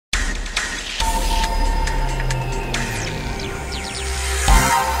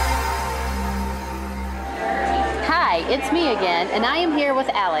it's me again, and I am here with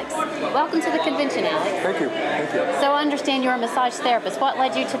Alex. Welcome to the convention, Alex. Thank you. Thank you. So I understand you're a massage therapist. What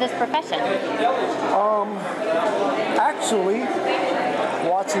led you to this profession? Actually,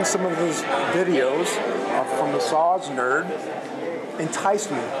 watching some of his videos from Massage Nerd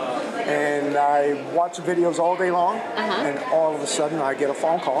enticed me. And I watch the videos all day long, and all of a sudden I get a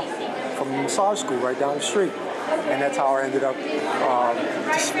phone call from a massage school right down the street. And that's how I ended up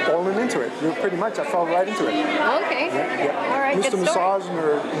just falling into it. Pretty much, I fell right into it. Okay. Yeah. All right, Mr. good story. Massage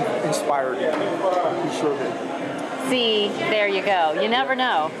Nerd inspired me. He sure did. See, there you go. You never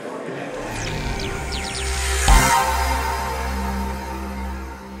know.